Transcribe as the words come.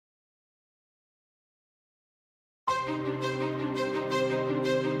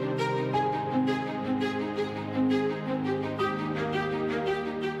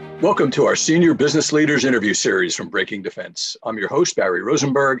Welcome to our Senior Business Leaders interview series from Breaking Defense. I'm your host, Barry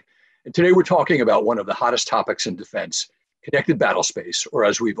Rosenberg, and today we're talking about one of the hottest topics in defense, connected battlespace, or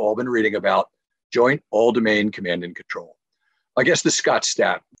as we've all been reading about, Joint All-Domain Command and Control. My guest is Scott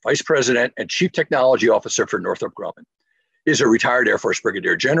Stapp, Vice President and Chief Technology Officer for Northrop Grumman. He is a retired Air Force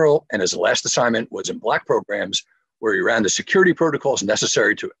Brigadier General, and his last assignment was in black programs, where he ran the security protocols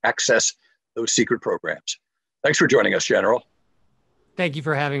necessary to access those secret programs. Thanks for joining us, General. Thank you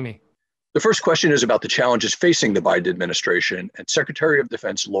for having me. The first question is about the challenges facing the Biden administration and Secretary of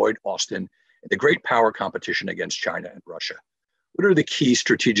Defense Lloyd Austin in the great power competition against China and Russia. What are the key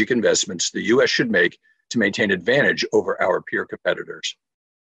strategic investments the U.S. should make to maintain advantage over our peer competitors?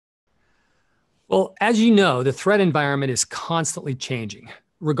 Well, as you know, the threat environment is constantly changing,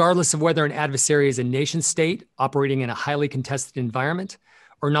 regardless of whether an adversary is a nation state operating in a highly contested environment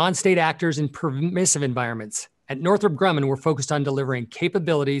or non-state actors in permissive environments. At Northrop Grumman, we're focused on delivering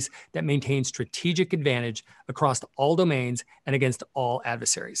capabilities that maintain strategic advantage across all domains and against all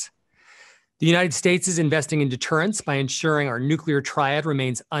adversaries. The United States is investing in deterrence by ensuring our nuclear triad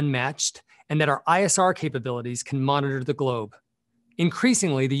remains unmatched and that our ISR capabilities can monitor the globe.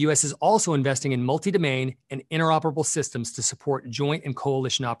 Increasingly, the U.S. is also investing in multi-domain and interoperable systems to support joint and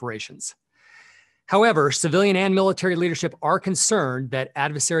coalition operations. However, civilian and military leadership are concerned that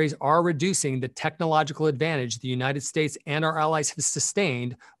adversaries are reducing the technological advantage the United States and our allies have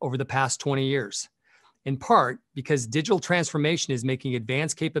sustained over the past 20 years, in part because digital transformation is making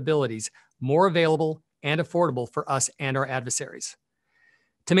advanced capabilities more available and affordable for us and our adversaries.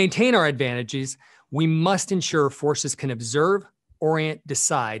 To maintain our advantages, we must ensure forces can observe, orient,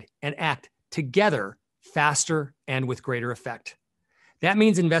 decide, and act together faster and with greater effect. That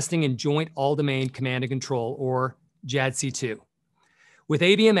means investing in Joint All-Domain Command and Control, or JADC2. With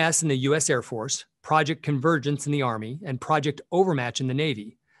ABMS in the U.S. Air Force, Project Convergence in the Army, and Project Overmatch in the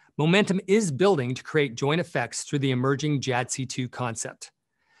Navy, momentum is building to create joint effects through the emerging JADC2 concept.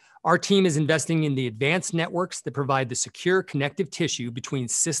 Our team is investing in the advanced networks that provide the secure connective tissue between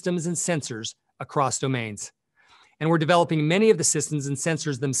systems and sensors across domains. And we're developing many of the systems and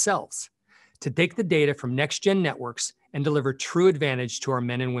sensors themselves to take the data from next-gen networks and deliver true advantage to our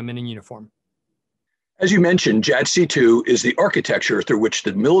men and women in uniform. As you mentioned, JADC2 is the architecture through which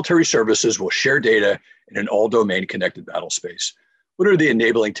the military services will share data in an all-domain connected battlespace. What are the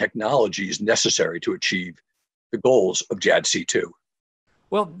enabling technologies necessary to achieve the goals of JADC2?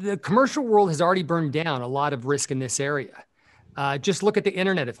 Well, the commercial world has already burned down a lot of risk in this area. Just look at the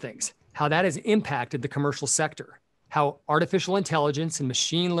Internet of Things, how that has impacted the commercial sector, how artificial intelligence and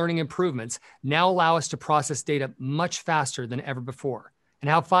machine learning improvements now allow us to process data much faster than ever before, and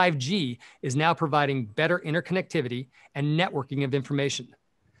how 5G is now providing better interconnectivity and networking of information.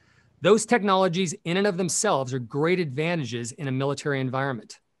 Those technologies in and of themselves are great advantages in a military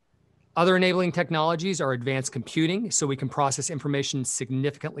environment. Other enabling technologies are advanced computing, so we can process information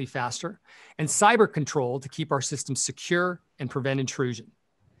significantly faster, and cyber control to keep our systems secure and prevent intrusion.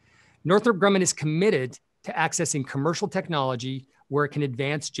 Northrop Grumman is committed to accessing commercial technology where it can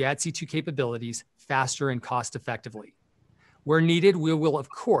advance JADC2 capabilities faster and cost effectively. Where needed, we will, of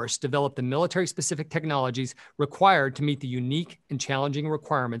course, develop the military-specific technologies required to meet the unique and challenging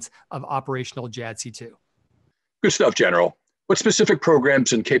requirements of operational JADC2. Good stuff, General. What specific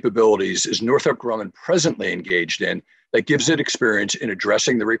programs and capabilities is Northrop Grumman presently engaged in that gives it experience in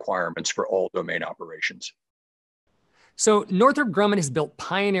addressing the requirements for all domain operations? So Northrop Grumman has built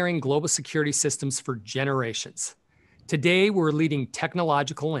pioneering global security systems for generations. Today, we're leading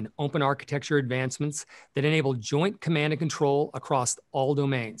technological and open architecture advancements that enable joint command and control across all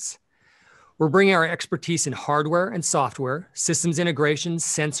domains. We're bringing our expertise in hardware and software, systems integration,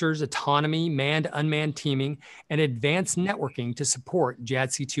 sensors, autonomy, manned-unmanned teaming, and advanced networking to support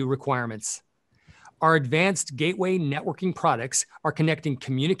JADC2 requirements. Our advanced gateway networking products are connecting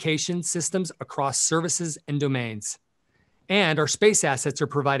communication systems across services and domains. And our space assets are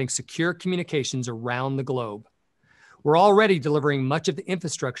providing secure communications around the globe. We're already delivering much of the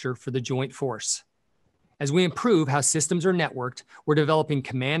infrastructure for the joint force. As we improve how systems are networked, we're developing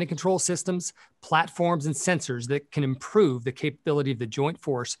command and control systems, platforms, and sensors that can improve the capability of the joint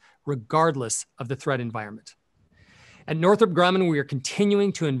force regardless of the threat environment. At Northrop Grumman, we are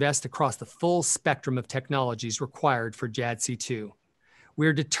continuing to invest across the full spectrum of technologies required for JADC2. We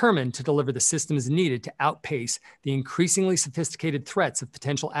are determined to deliver the systems needed to outpace the increasingly sophisticated threats of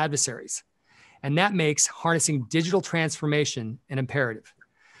potential adversaries. And that makes harnessing digital transformation an imperative.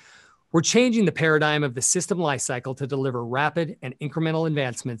 We're changing the paradigm of the system lifecycle to deliver rapid and incremental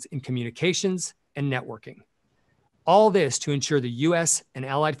advancements in communications and networking. All this to ensure the U.S. and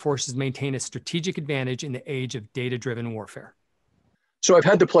allied forces maintain a strategic advantage in the age of data-driven warfare. So I've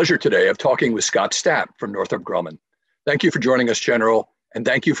had the pleasure today of talking with Scott Stapp from Northrop Grumman. Thank you for joining us, General, and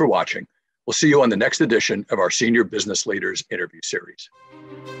thank you for watching. We'll see you on the next edition of our Senior Business Leaders interview series.